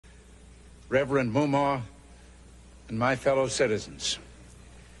Reverend Mumaw, and my fellow citizens.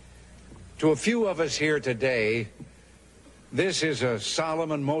 To a few of us here today, this is a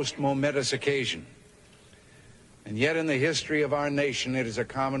solemn and most momentous occasion. And yet in the history of our nation, it is a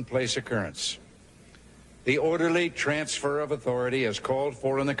commonplace occurrence. The orderly transfer of authority, as called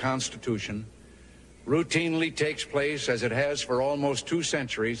for in the Constitution, routinely takes place, as it has for almost 2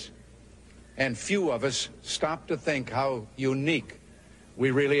 centuries, and few of us stop to think how unique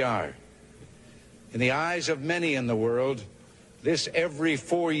we really are. In the eyes of many in the world, this every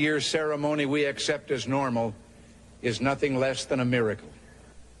 4-year ceremony we accept as normal is nothing less than a miracle.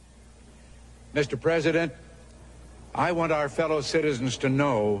 Mr. President, I want our fellow citizens to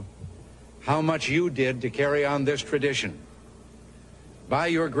know how much you did to carry on this tradition. By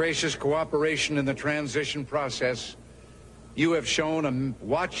your gracious cooperation in the transition process, you have shown a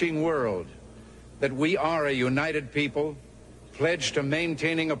watching world that we are a united people, pledged to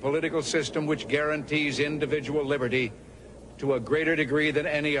maintaining a political system which guarantees individual liberty to a greater degree than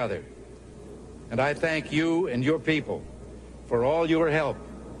any other. And I thank you and your people for all your help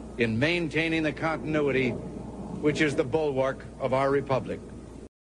in maintaining the continuity which is the bulwark of our republic.